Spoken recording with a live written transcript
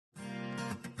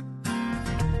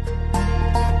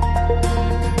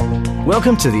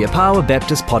Welcome to the Apawa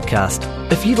Baptist Podcast.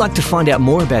 If you'd like to find out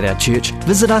more about our church,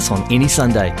 visit us on any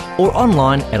Sunday or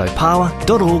online at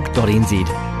opawa.org.nz.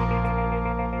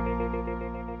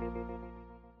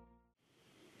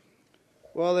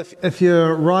 Well, if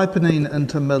you're ripening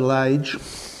into middle age,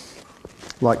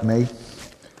 like me,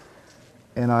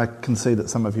 and I can see that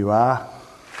some of you are,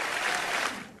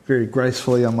 very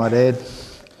gracefully I might add,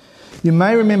 you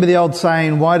may remember the old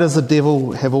saying, why does the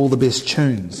devil have all the best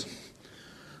tunes?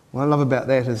 What I love about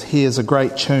that is here's a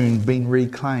great tune being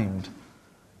reclaimed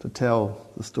to tell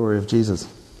the story of Jesus.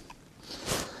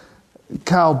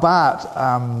 Karl Barth,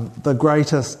 the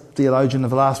greatest theologian of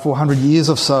the last 400 years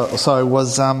or so,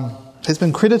 has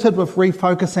been credited with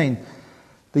refocusing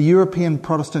the European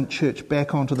Protestant church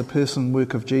back onto the person and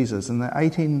work of Jesus. In the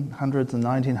 1800s and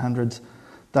 1900s,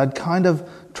 they'd kind of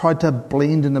tried to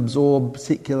blend and absorb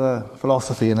secular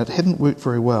philosophy, and it hadn't worked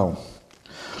very well.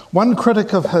 One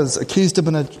critic of his accused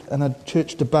him in a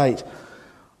church debate,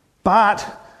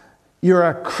 "But you're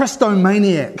a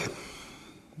Christomaniac,"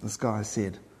 this guy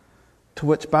said. To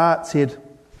which Bart said,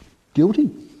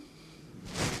 "Guilty."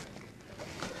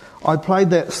 I played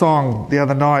that song the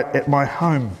other night at my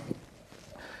home,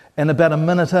 and about a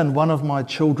minute in, one of my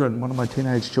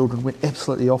teenage children, went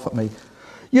absolutely off at me.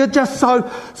 "You're just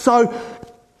so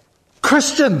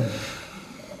Christian,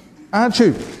 aren't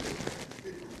you?"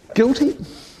 Guilty?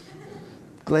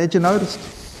 Glad you noticed.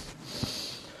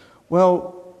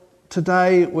 Well,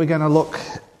 today we're going to look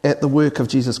at the work of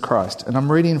Jesus Christ, and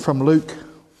I'm reading from Luke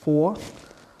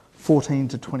 4:14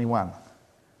 to 21.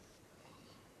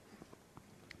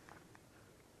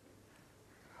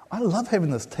 I love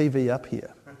having this TV up here.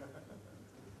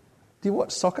 Do you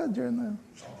watch soccer during the...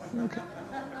 Okay.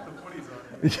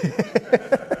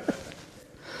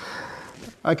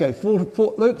 Okay,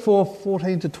 Luke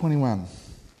 4:14 to 21.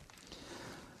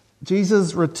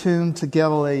 Jesus returned to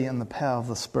Galilee in the power of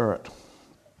the Spirit.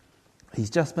 He's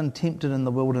just been tempted in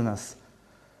the wilderness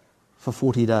for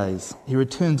 40 days. He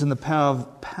returns in the power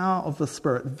of the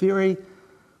Spirit. Very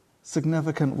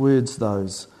significant words,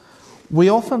 those. We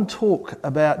often talk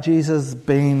about Jesus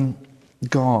being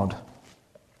God,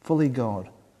 fully God,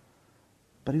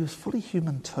 but he was fully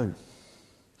human too.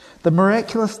 The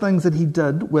miraculous things that he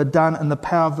did were done in the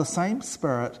power of the same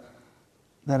Spirit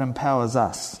that empowers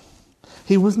us.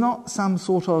 He was not some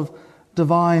sort of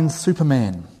divine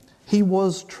Superman. He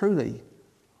was truly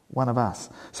one of us.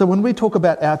 So when we talk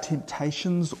about our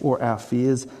temptations or our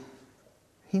fears,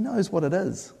 he knows what it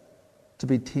is to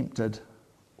be tempted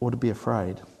or to be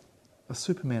afraid. A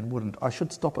Superman wouldn't. I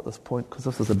should stop at this point because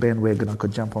this is a bandwagon I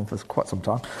could jump on for quite some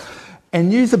time. And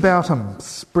news about him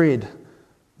spread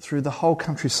through the whole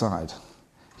countryside.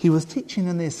 He was teaching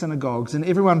in their synagogues and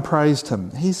everyone praised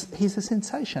him. He's a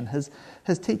sensation.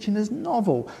 His teaching is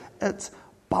novel. It's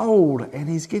bold and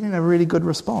he's getting a really good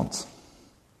response.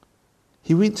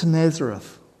 He went to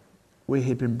Nazareth where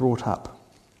he'd been brought up.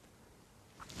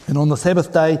 And on the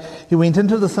Sabbath day, he went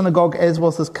into the synagogue as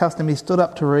was his custom. He stood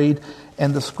up to read,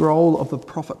 and the scroll of the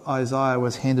prophet Isaiah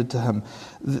was handed to him.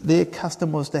 Their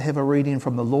custom was to have a reading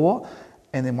from the law,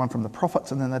 and then one from the prophets,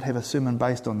 and then they'd have a sermon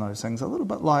based on those things. A little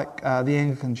bit like the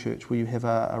Anglican Church, where you have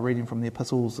a reading from the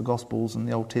epistles, the Gospels, and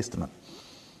the Old Testament.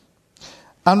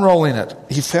 Unrolling it,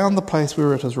 he found the place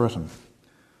where it is written,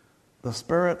 "The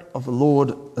Spirit of the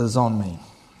Lord is on me,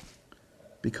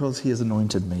 because he has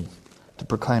anointed me to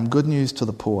proclaim good news to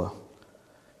the poor.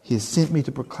 He has sent me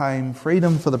to proclaim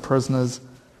freedom for the prisoners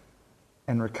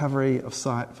and recovery of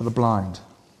sight for the blind,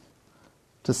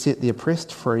 to set the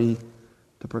oppressed free,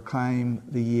 to proclaim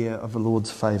the year of the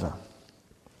Lord's favour."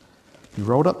 He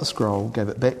rolled up the scroll, gave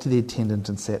it back to the attendant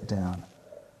and sat down.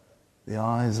 The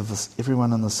eyes of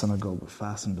everyone in the synagogue were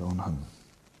fastened on him.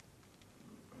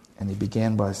 And he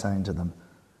began by saying to them,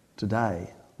 "Today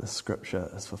this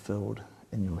scripture is fulfilled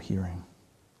in your hearing."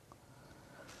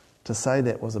 To say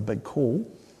that was a big call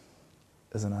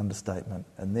is an understatement.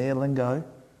 In their lingo,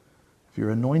 if you're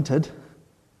anointed,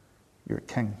 you're a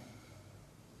king.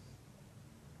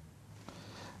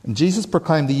 And Jesus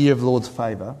proclaimed the year of the Lord's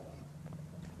favour,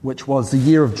 which was the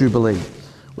year of Jubilee,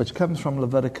 which comes from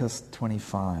Leviticus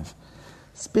 25.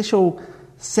 Special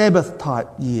Sabbath-type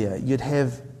year. You'd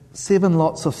have 7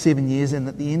 lots of 7 years, and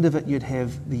at the end of it you'd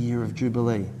have the year of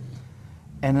Jubilee.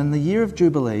 And in the year of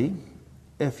Jubilee,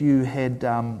 if you had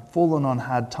fallen on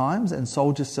hard times and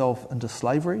sold yourself into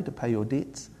slavery to pay your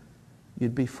debts,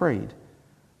 you'd be freed.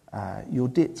 Your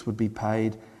debts would be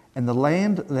paid, and the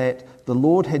land that the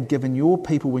Lord had given your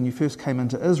people when you first came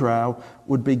into Israel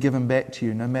would be given back to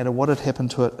you, no matter what had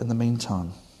happened to it in the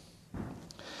meantime.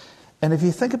 And if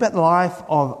you think about the life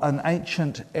of an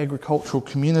ancient agricultural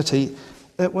community,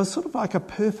 it was sort of like a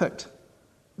perfect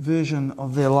version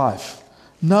of their life.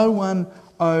 No one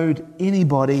owed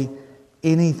anybody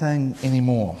anything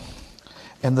anymore.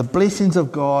 And the blessings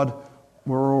of God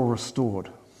were all restored.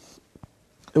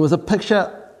 It was a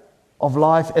picture of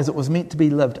life as it was meant to be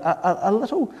lived. A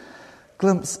little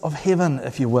glimpse of heaven,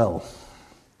 if you will.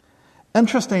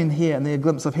 Interesting here in their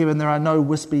glimpse of heaven, there are no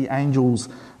wispy angels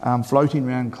floating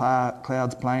around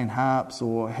clouds playing harps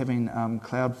or having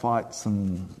cloud fights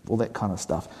and all that kind of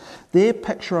stuff. Their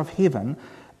picture of heaven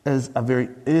is a very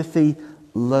earthy,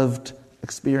 lived,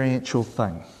 experiential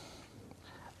thing.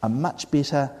 A much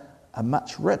better, a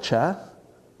much richer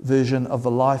version of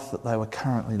the life that they were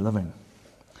currently living.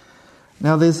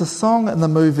 Now there's a song in the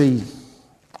movie,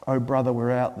 Oh Brother,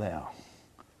 We're Out There.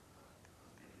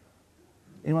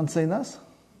 Anyone seen this?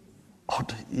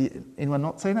 Anyone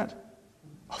not seen it?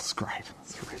 Oh, it's great.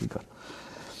 It's really good.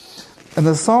 And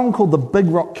there's a song called The Big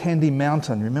Rock Candy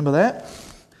Mountain. Remember that?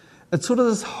 It's sort of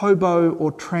this hobo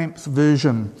or tramp's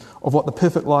version of what the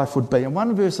perfect life would be. And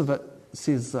one verse of it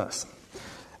says this.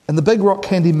 In the Big Rock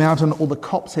Candy Mountain, all the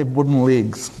cops have wooden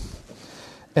legs.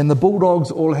 And the bulldogs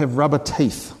all have rubber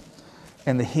teeth.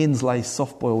 And the hens lay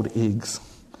soft-boiled eggs.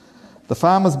 The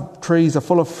farmers' trees are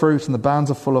full of fruit and the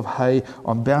barns are full of hay.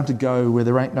 I'm bound to go where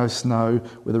there ain't no snow,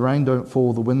 where the rain don't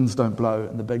fall, the winds don't blow,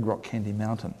 in the Big Rock Candy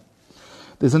Mountain.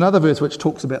 There's another verse which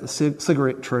talks about the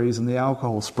cigarette trees and the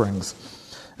alcohol springs.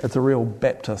 It's a real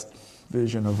Baptist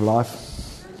version of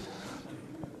life.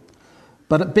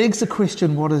 But it begs the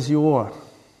question, what is your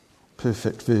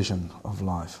perfect version of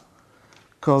life?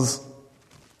 Because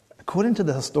according to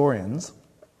the historians,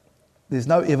 there's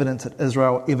no evidence that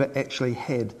Israel ever actually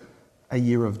had a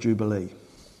year of Jubilee.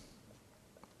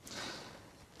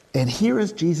 And here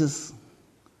is Jesus,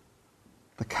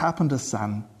 the carpenter's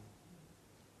son,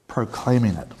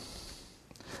 proclaiming it.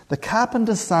 The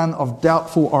carpenter's son of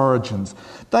doubtful origins.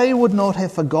 They would not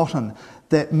have forgotten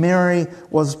that Mary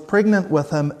was pregnant with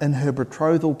him in her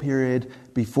betrothal period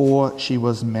before she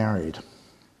was married.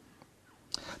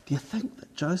 Do you think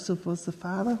that Joseph was the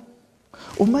father?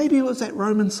 Or maybe it was that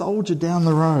Roman soldier down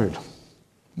the road.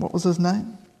 What was his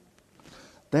name?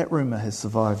 That rumour has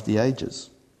survived the ages.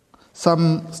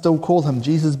 Some still call him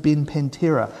Jesus ben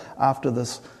Pantera, after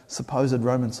this supposed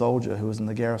Roman soldier who was in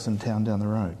the garrison town down the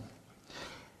road.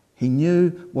 He knew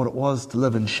what it was to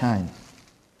live in shame.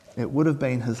 It would have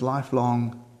been his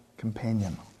lifelong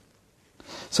companion.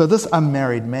 So this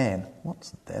unmarried man,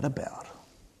 what's that about?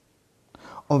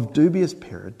 Of dubious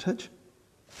parentage,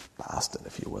 bastard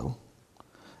if you will,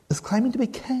 is claiming to be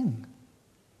king,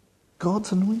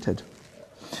 God's anointed.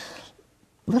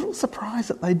 Little surprised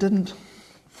that they didn't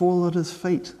fall at his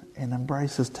feet and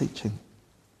embrace his teaching.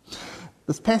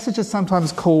 This passage is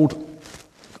sometimes called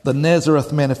the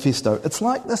Nazareth Manifesto. It's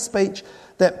like the speech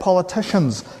that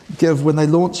politicians give when they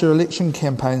launch their election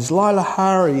campaigns. Lila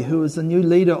Hari, who is the new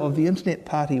leader of the Internet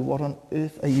Party, what on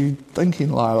earth are you thinking,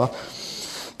 Lila,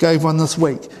 gave one this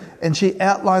week. And she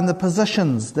outlined the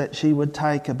positions that she would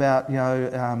take about,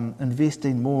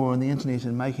 investing more in the internet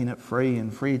and making it free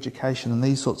and free education and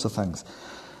these sorts of things.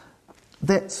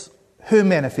 That's her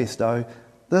manifesto.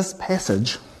 This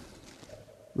passage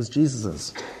was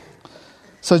Jesus's.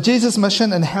 So Jesus'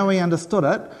 mission and how he understood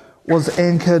it was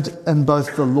anchored in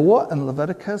both the law in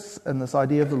Leviticus, in this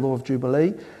idea of the law of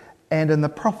Jubilee, and in the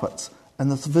prophets, in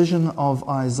this vision of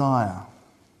Isaiah,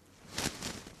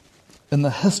 in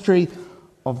the history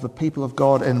of the people of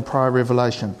God in prior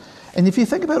revelation. And if you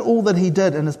think about all that he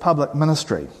did in his public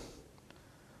ministry,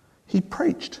 he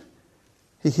preached,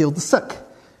 he healed the sick,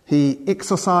 he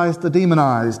exorcised the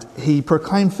demonized, he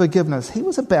proclaimed forgiveness. He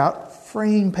was about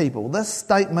freeing people. This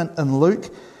statement in Luke,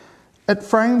 it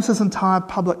frames his entire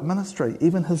public ministry,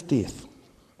 even his death.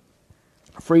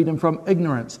 Freedom from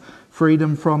ignorance,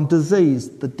 freedom from disease,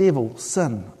 the devil,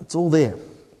 sin, it's all there.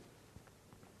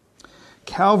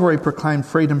 Calvary proclaimed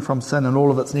freedom from sin and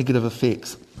all of its negative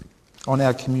effects on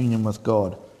our communion with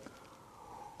God.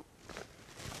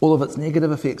 All of its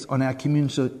negative effects on our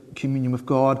communion with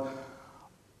God,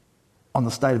 on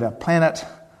the state of our planet,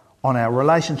 on our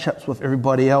relationships with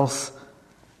everybody else,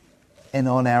 and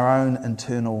on our own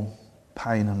internal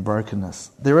pain and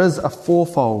brokenness. There is a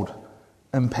fourfold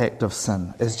impact of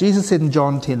sin. As Jesus said in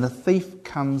John 10, the thief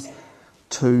comes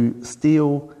to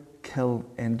steal, kill,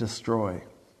 and destroy.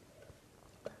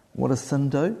 What does sin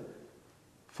do?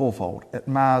 Fourfold. It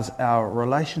mars our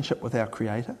relationship with our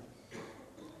Creator.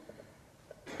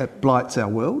 It blights our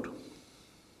world.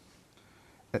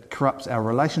 It corrupts our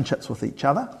relationships with each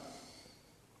other.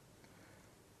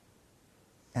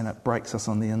 And it breaks us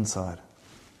on the inside.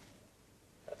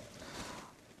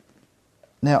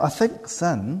 Now, I think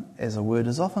sin as a word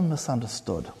is often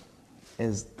misunderstood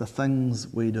as the things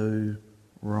we do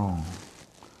wrong.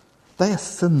 They are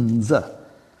sins.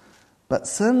 But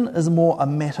sin is more a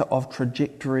matter of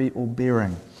trajectory or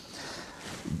bearing.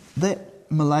 That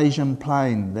Malaysian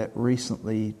plane that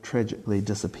recently tragically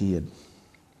disappeared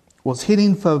was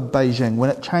heading for Beijing when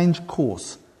it changed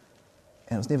course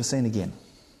and it was never seen again.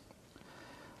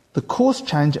 The course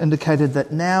change indicated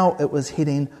that now it was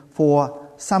heading for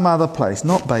some other place,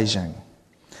 not Beijing.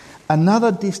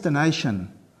 Another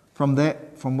destination from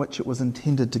which it was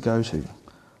intended to go to.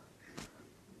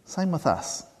 Same with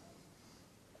us.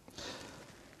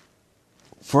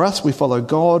 For us, we follow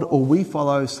God or we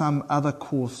follow some other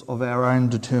course of our own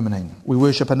determining. We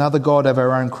worship another God of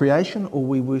our own creation or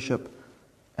we worship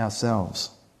ourselves.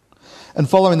 And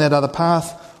following that other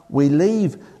path, we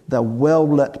leave the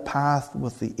well-lit path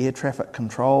with the air traffic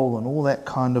control and all that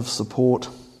kind of support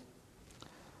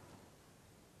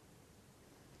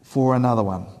for another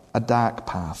one, a dark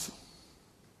path.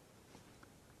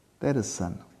 That is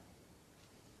sin.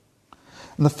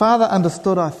 And the Father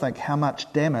understood, I think, how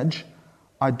much damage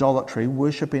idolatry,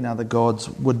 worshipping other gods,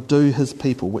 would do his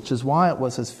people, which is why it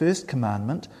was his first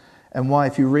commandment, and why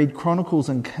if you read Chronicles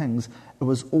and Kings, it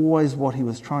was always what he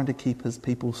was trying to keep his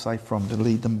people safe from, to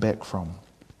lead them back from.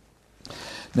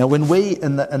 Now, when we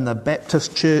in the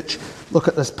Baptist church look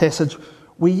at this passage,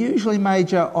 we usually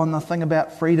major on the thing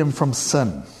about freedom from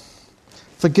sin,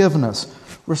 forgiveness,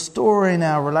 restoring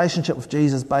our relationship with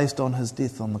Jesus based on his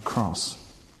death on the cross.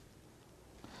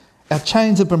 Our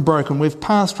chains have been broken. We've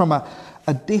passed from a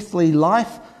deathly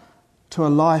life to a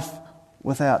life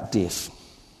without death.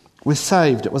 We're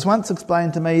saved. It was once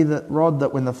explained to me that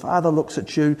when the Father looks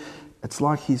at you, it's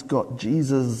like he's got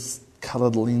Jesus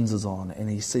coloured lenses on and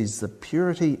he sees the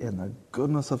purity and the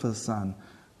goodness of his Son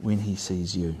when he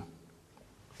sees you.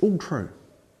 All true.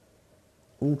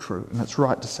 All true. And it's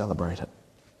right to celebrate it.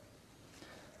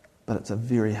 But it's a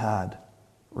very hard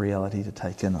reality to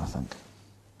take in, I think.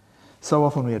 So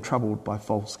often we are troubled by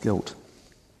false guilt.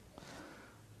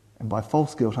 And by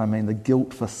false guilt, I mean the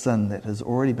guilt for sin that has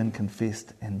already been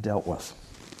confessed and dealt with.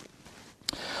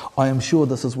 I am sure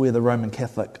this is where the Roman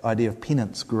Catholic idea of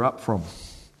penance grew up from.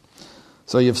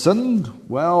 So you've sinned?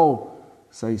 Well,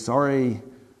 say sorry,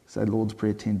 say Lord's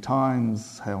Prayer 10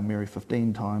 times, Hail Mary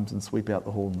 15 times, and sweep out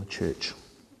the hall in the church.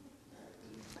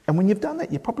 And when you've done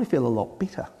that, you probably feel a lot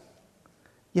better.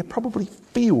 You probably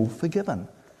feel forgiven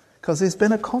because there's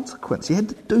been a consequence. You had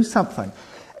to do something.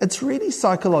 It's really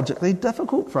psychologically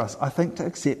difficult for us, I think, to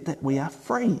accept that we are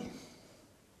free.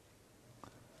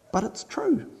 But it's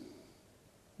true.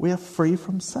 We are free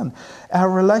from sin. Our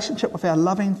relationship with our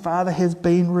loving Father has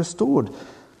been restored.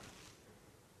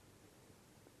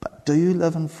 But do you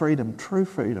live in freedom, true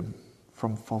freedom,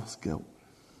 from false guilt?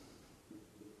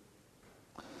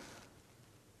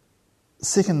 The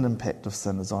second impact of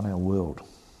sin is on our world.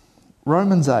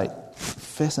 Romans 8,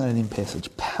 fascinating passage,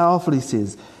 powerfully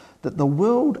says that the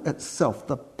world itself,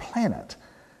 the planet,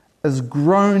 is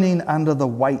groaning under the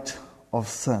weight of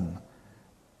sin,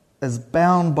 is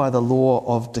bound by the law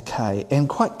of decay, and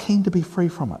quite keen to be free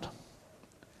from it.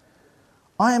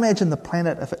 I imagine the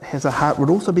planet, if it has a heart,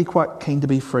 would also be quite keen to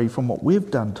be free from what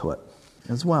we've done to it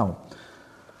as well.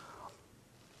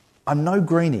 I'm no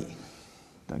greenie,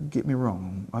 don't get me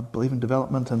wrong. I believe in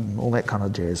development and all that kind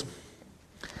of jazz.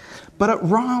 But it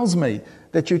riles me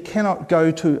that you cannot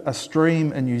go to a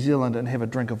stream in New Zealand and have a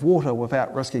drink of water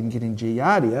without risking getting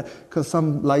giardia because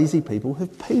some lazy people have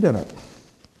peed in it.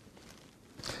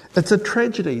 It's a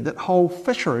tragedy that whole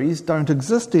fisheries don't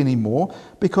exist anymore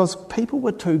because people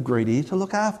were too greedy to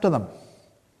look after them.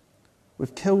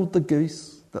 We've killed the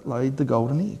goose that laid the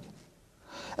golden egg.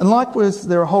 And likewise,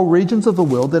 there are whole regions of the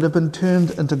world that have been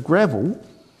turned into gravel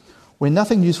where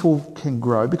nothing useful can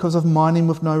grow because of mining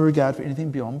with no regard for anything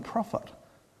beyond profit.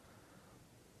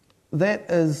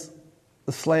 That is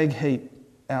the slag heap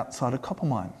outside a copper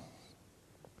mine.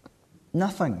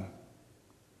 Nothing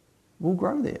will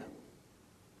grow there.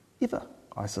 Ever,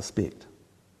 I suspect.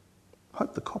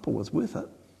 Hope the copper was worth it.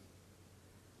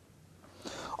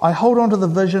 I hold on to the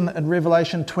vision in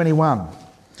Revelation 21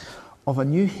 of a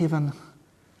new heaven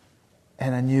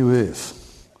and a new earth.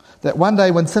 That one day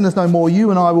when sin is no more,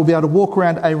 you and I will be able to walk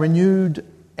around a renewed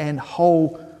and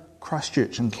whole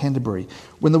Christchurch in Canterbury,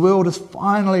 when the world is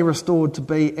finally restored to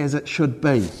be as it should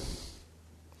be.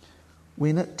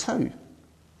 When it too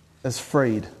is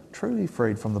freed, truly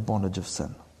freed from the bondage of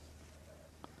sin.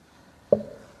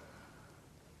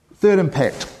 Third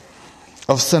impact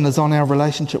of sin is on our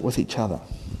relationship with each other.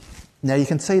 Now you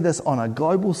can see this on a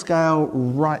global scale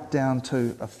right down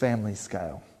to a family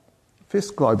scale.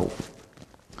 First, global.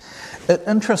 It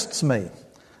interests me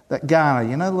that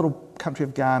Ghana, the little country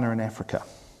of Ghana in Africa,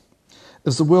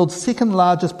 is the world's second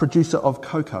largest producer of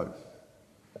cocoa.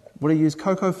 What do you use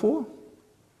cocoa for?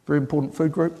 Very important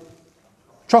food group.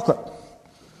 Chocolate.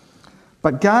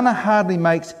 But Ghana hardly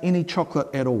makes any chocolate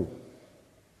at all.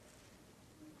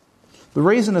 The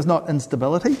reason is not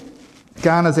instability.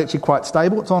 Ghana is actually quite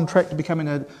stable. It's on track to becoming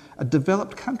a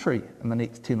developed country in the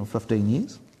next 10 or 15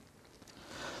 years.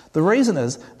 The reason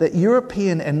is that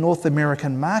European and North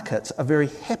American markets are very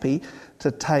happy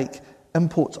to take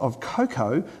imports of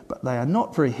cocoa, but they are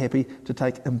not very happy to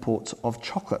take imports of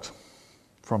chocolate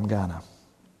from Ghana.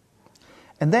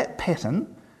 And that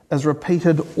pattern is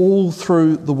repeated all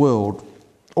through the world.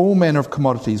 All manner of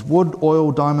commodities, wood,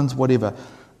 oil, diamonds, whatever.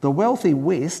 The wealthy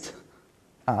West,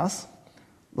 us,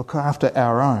 look after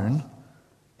our own,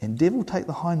 and devil take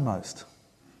the hindmost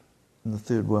in the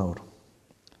third world.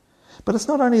 But it's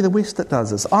not only the West that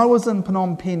does this. I was in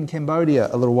Phnom Penh, Cambodia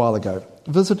a little while ago,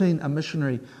 visiting a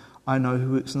missionary I know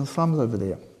who works in the slums over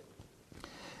there.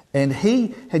 And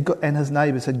he and his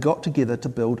neighbours had got together to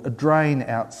build a drain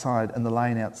outside, in the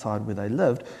lane outside where they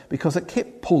lived, because it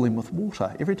kept pooling with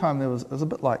water. Every time it was a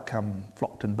bit like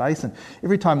Flockton Basin.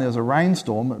 Every time there was a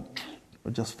rainstorm, it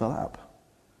would just fill up.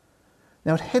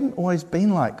 Now, it hadn't always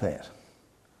been like that.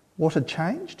 What had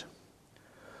changed?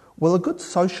 Well, a good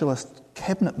socialist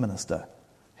cabinet minister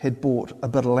had bought a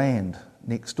bit of land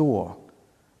next door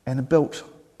and had built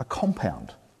a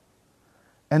compound.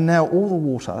 And now all the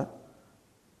water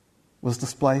was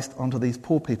displaced onto these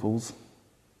poor people's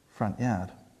front yard,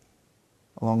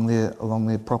 along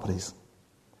their properties.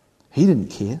 He didn't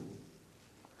care.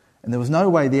 And there was no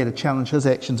way there to challenge his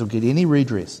actions or get any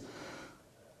redress.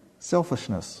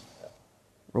 Selfishness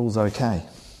rules okay.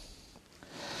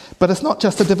 But it's not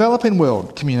just the developing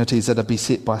world communities that are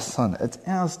beset by sin, it's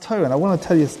ours too. And I want to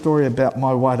tell you a story about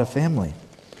my wider family,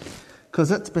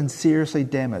 because it's been seriously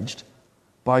damaged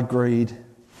by greed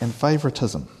and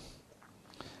favouritism.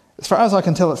 As far as I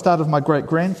can tell, it started with my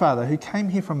great-grandfather, who came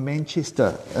here from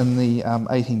Manchester in the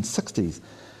 1860s.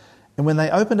 And when they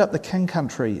opened up the King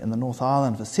Country in the North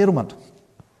Island for settlement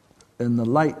in the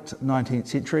late 19th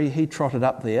century, he trotted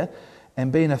up there,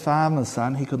 and being a farmer's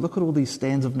son, he could look at all these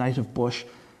stands of native bush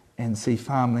and see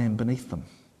farmland beneath them.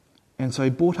 And so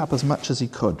he bought up as much as he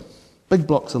could, big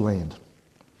blocks of land.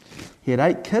 He had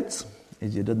 8 kids,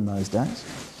 as you did in those days,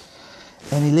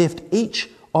 and he left each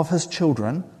of his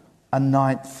children a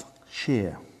 9th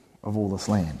share of all this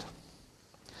land.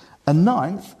 A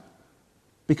 9th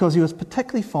because he was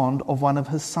particularly fond of one of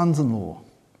his sons-in-law,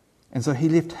 and so he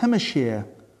left him a share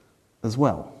as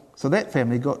well. So that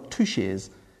family got 2 shares,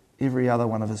 every other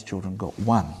one of his children got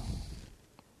 1.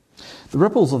 The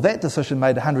ripples of that decision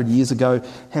made 100 years ago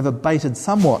have abated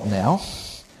somewhat now,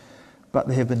 but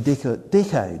there have been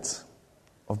decades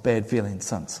of bad feeling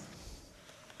since.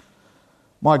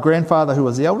 My grandfather, who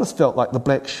was the eldest, felt like the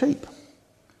black sheep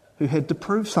who had to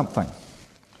prove something.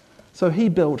 So he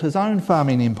built his own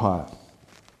farming empire.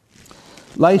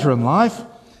 Later in life,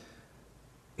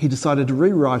 he decided to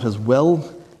rewrite his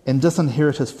will and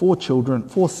disinherit his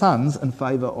 4 sons in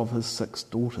favour of his 6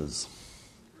 daughters.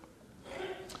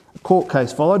 A court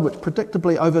case followed which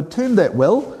predictably overturned that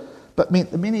will, but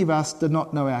meant that many of us did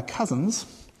not know our cousins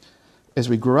as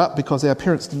we grew up because our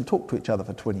parents didn't talk to each other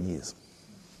for 20 years.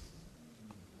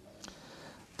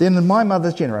 Then in my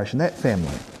mother's generation, that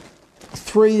family,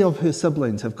 3 of her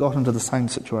siblings have got into the same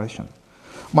situation.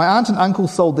 My aunt and uncle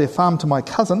sold their farm to my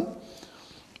cousin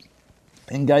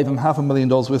and gave him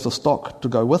 $500,000 worth of stock to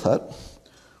go with it,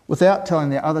 without telling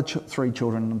their other 3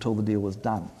 children until the deal was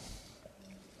done.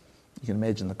 You can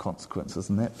imagine the consequences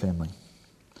in that family.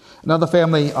 Another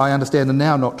family, I understand, are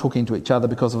now not talking to each other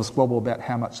because of a squabble about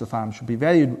how much the farm should be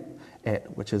valued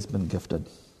at, which has been gifted.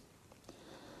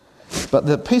 But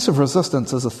the piece of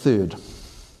resistance is a third.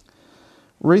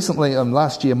 Recently,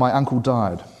 last year, my uncle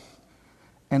died.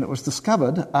 And it was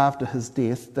discovered after his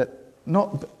death that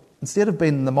instead of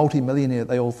being the multi-millionaire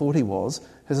they all thought he was,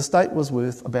 his estate was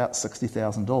worth about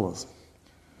 $60,000.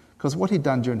 Because what he'd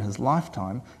done during his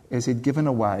lifetime is he'd given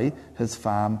away his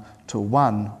farm to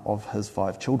 1 of his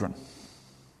 5 children.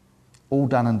 All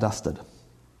done and dusted.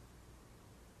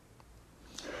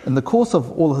 In the course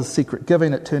of all his secret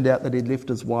giving, it turned out that he'd left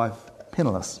his wife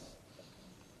penniless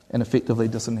and effectively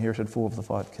disinherited 4 of the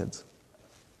 5 kids.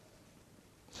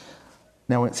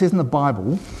 Now, when it says in the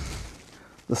Bible,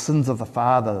 the sins of the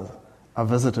father are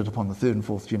visited upon the 3rd and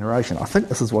 4th generation, I think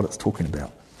this is what it's talking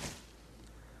about.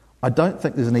 I don't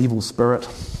think there's an evil spirit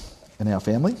in our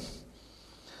family.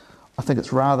 I think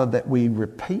it's rather that we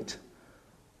repeat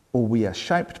or we are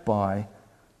shaped by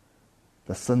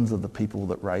the sins of the people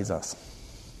that raise us.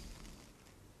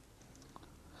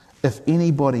 If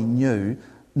anybody knew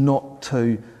not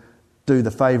to do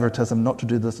the favouritism, not to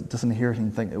do this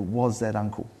disinheriting thing. It was that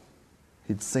uncle.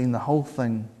 He'd seen the whole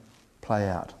thing play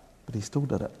out, but he still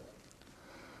did it.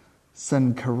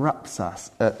 Sin corrupts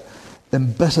us. It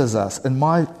embitters us. In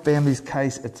my family's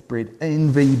case, it's bred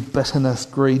envy, bitterness,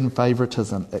 greed and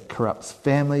favouritism. It corrupts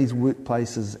families,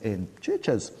 workplaces and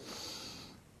churches.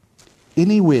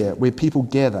 Anywhere where people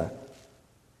gather,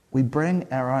 we bring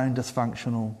our own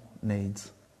dysfunctional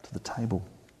needs to the table.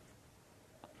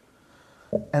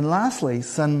 And lastly,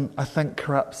 sin, I think,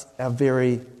 corrupts our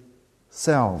very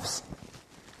selves.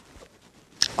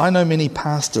 I know many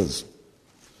pastors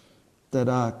that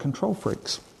are control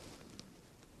freaks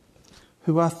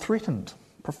who are threatened,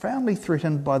 profoundly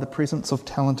threatened by the presence of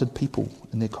talented people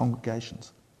in their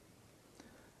congregations.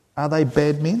 Are they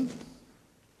bad men?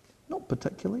 Not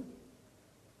particularly.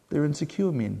 They're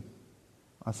insecure men,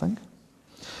 I think.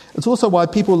 It's also why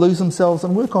people lose themselves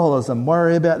in workaholism,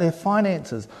 worry about their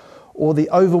finances, or the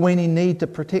overweening need to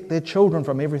protect their children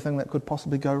from everything that could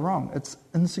possibly go wrong. It's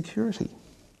insecurity.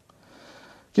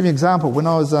 I'll give you an example. When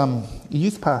I was a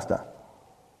youth pastor,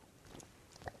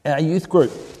 our youth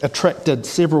group attracted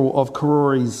several of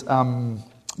Karore's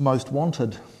most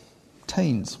wanted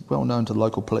teens, well known to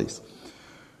local police.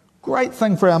 Great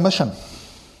thing for our mission.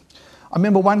 I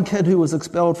remember one kid who was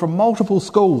expelled from multiple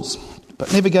schools,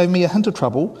 but never gave me a hint of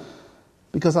trouble,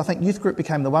 because I think youth group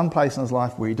became the one place in his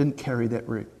life where he didn't carry that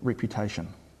reputation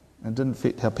and didn't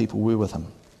affect how people were with him.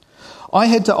 I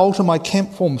had to alter my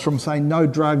camp forms from saying no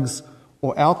drugs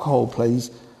or alcohol,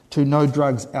 please, to no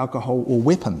drugs, alcohol or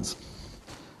weapons.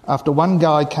 After one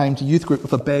guy came to youth group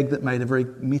with a bag that made a very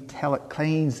metallic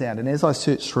clean sound, and as I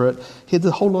searched through it, he had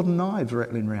a whole lot of knives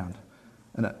rattling around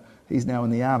in it. He's now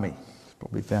in the army. He's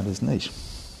probably found his niche.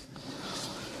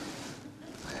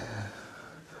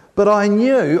 But I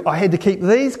knew I had to keep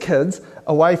these kids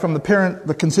away from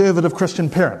the conservative Christian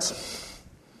parents.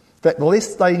 In fact, the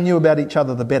less they knew about each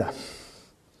other, the better.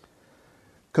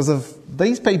 Because if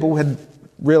these people had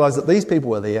realised that these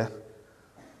people were there,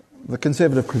 the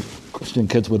conservative Christian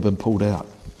kids would have been pulled out.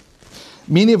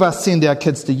 Many of us send our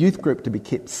kids to youth group to be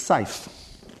kept safe,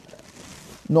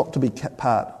 not to be kept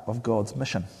part of God's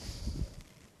mission.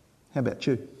 How about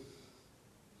you?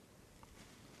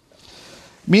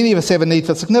 Many of us have a need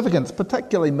for significance,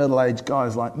 particularly middle-aged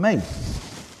guys like me.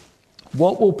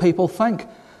 What will people think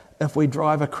if we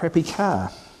drive a crappy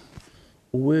car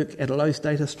or work at a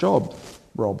low-status job,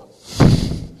 Rob?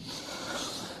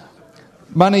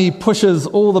 Money pushes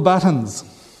all the buttons.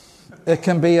 It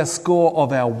can be a score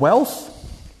of our wealth,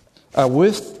 our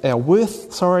worth,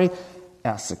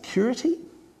 our security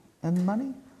in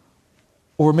money,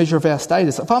 or a measure of our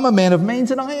status. If I'm a man of means,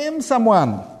 and I am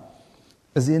someone,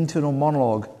 is the internal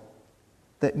monologue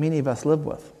that many of us live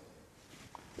with.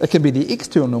 It can be the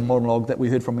external monologue that we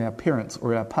heard from our parents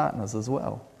or our partners as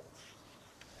well.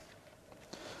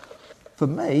 For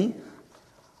me,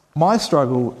 my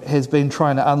struggle has been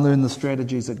trying to unlearn the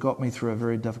strategies that got me through a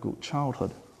very difficult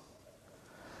childhood.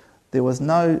 There was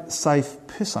no safe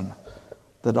person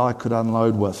that I could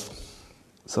unload with.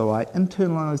 So I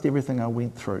internalised everything I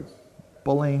went through.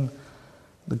 Bullying,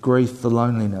 the grief, the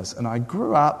loneliness. And I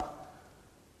grew up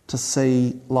to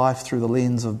see life through the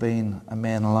lens of being a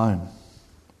man alone.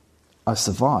 I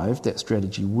survived, that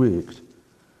strategy worked.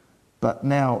 But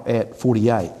now at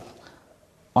 48,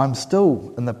 I'm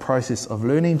still in the process of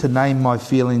learning to name my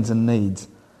feelings and needs.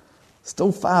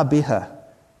 Still far better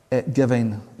at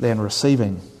giving than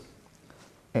receiving,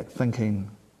 at thinking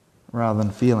rather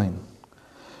than feeling.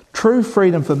 True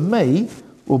freedom for me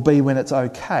will be when it's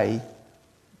okay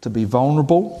to be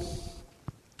vulnerable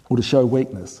or to show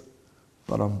weakness.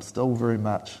 But I'm still very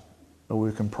much a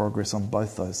work in progress on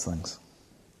both those things.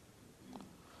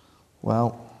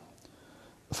 Well,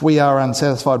 if we are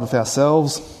unsatisfied with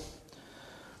ourselves,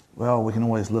 well, we can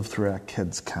always live through our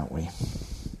kids, can't we?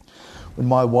 When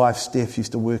my wife, Steph,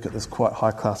 used to work at this quite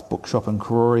high-class bookshop in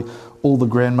Karori, all the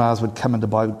grandmas would come in to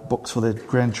buy books for their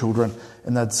grandchildren,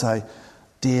 and they'd say,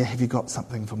 "Dear, have you got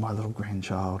something for my little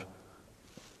grandchild?"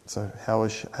 So how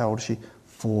old is she?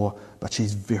 4, but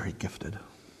she's very gifted.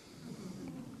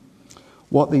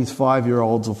 What these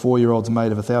 5-year-olds or 4-year-olds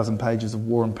made of 1,000 pages of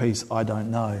War and Peace, I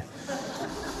don't know.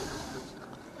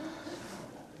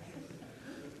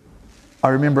 I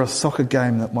remember a soccer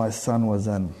game that my son was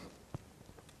in,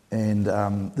 and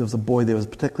there was a boy there was a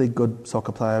particularly good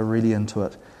soccer player, really into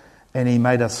it, and he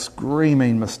made a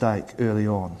screaming mistake early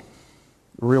on.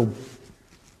 He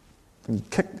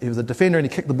was a defender and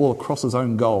he kicked the ball across his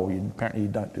own goal. Apparently you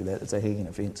don't do that, it's a hanging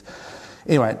offence.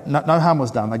 Anyway, no harm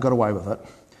was done, they got away with it.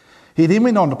 He then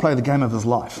went on to play the game of his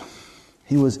life.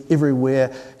 He was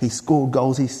everywhere, he scored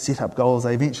goals, he set up goals.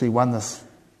 They eventually won this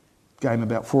game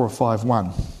about 4 or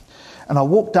 5-1. And I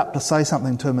walked up to say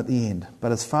something to him at the end,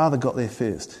 but his father got there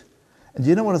first. And do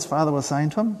you know what his father was saying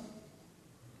to him?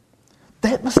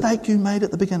 That mistake you made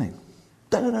at the beginning.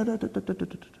 And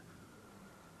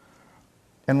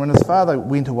when his father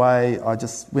went away, I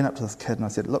just went up to this kid and I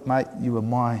said, look, mate, you were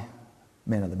my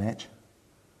man of the match.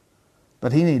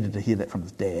 But he needed to hear that from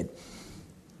his dad,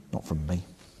 not from me.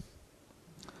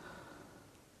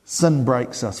 Sin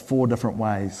breaks us 4 different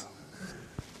ways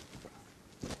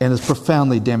and is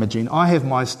profoundly damaging. I have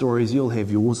my stories, you'll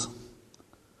have yours.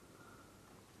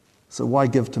 So why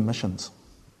give to missions?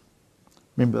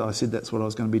 Remember I said that's what I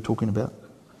was going to be talking about?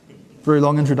 Very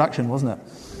long introduction, wasn't it?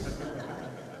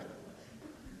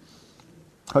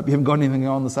 Hope you haven't got anything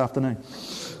on this afternoon.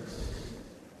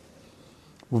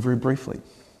 Well, very briefly.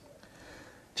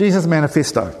 Jesus'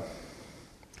 manifesto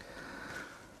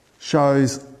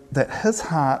shows that his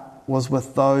heart was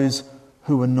with those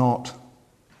who were not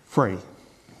free.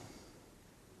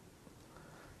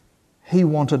 He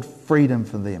wanted freedom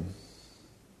for them.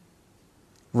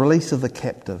 Release of the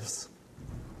captives.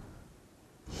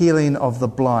 Healing of the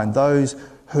blind. Those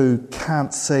who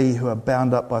can't see, who are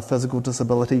bound up by physical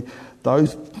disability.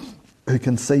 Those who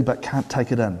can see but can't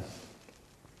take it in.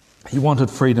 He wanted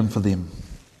freedom for them.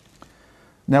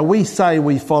 Now we say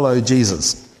we follow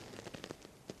Jesus.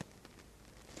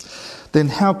 Then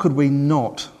how could we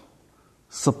not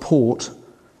support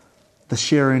the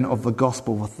sharing of the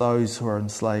gospel with those who are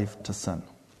enslaved to sin?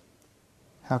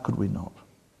 How could we not?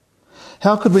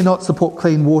 How could we not support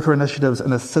clean water initiatives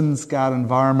in a sin-scarred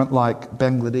environment like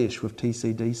Bangladesh with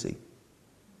TCDC?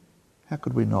 How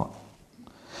could we not?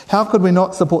 How could we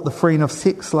not support the freeing of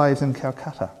sex slaves in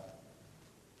Calcutta?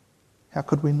 How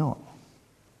could we not?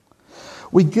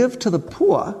 We give to the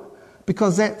poor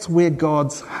because that's where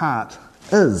God's heart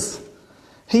is.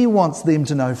 He wants them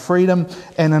to know freedom,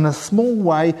 and in a small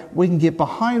way we can get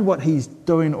behind what he's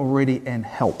doing already and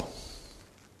help.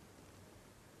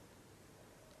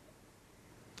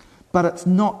 But it's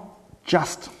not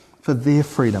just for their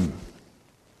freedom.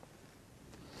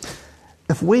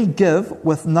 If we give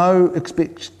with no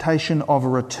expectation of a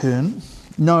return,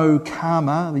 no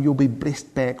karma, you'll be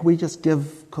blessed back, we just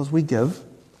give because we give,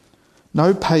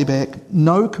 no payback,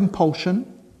 no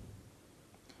compulsion,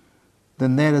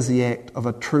 then that is the act of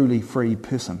a truly free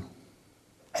person.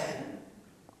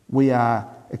 We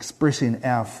are expressing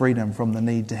our freedom from the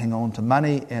need to hang on to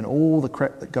money and all the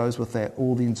crap that goes with that,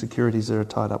 all the insecurities that are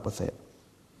tied up with that.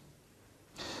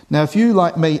 Now, if you,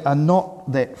 like me, are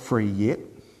not that free yet,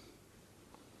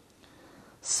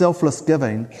 selfless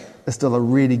giving is still a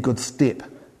really good step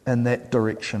in that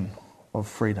direction of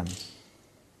freedom.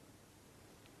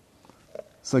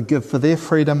 So give for their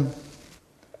freedom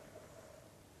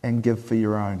and give for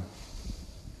your own.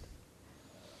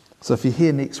 So if you're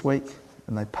here next week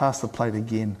and they pass the plate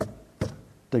again,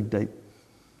 dig deep.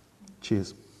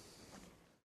 Cheers.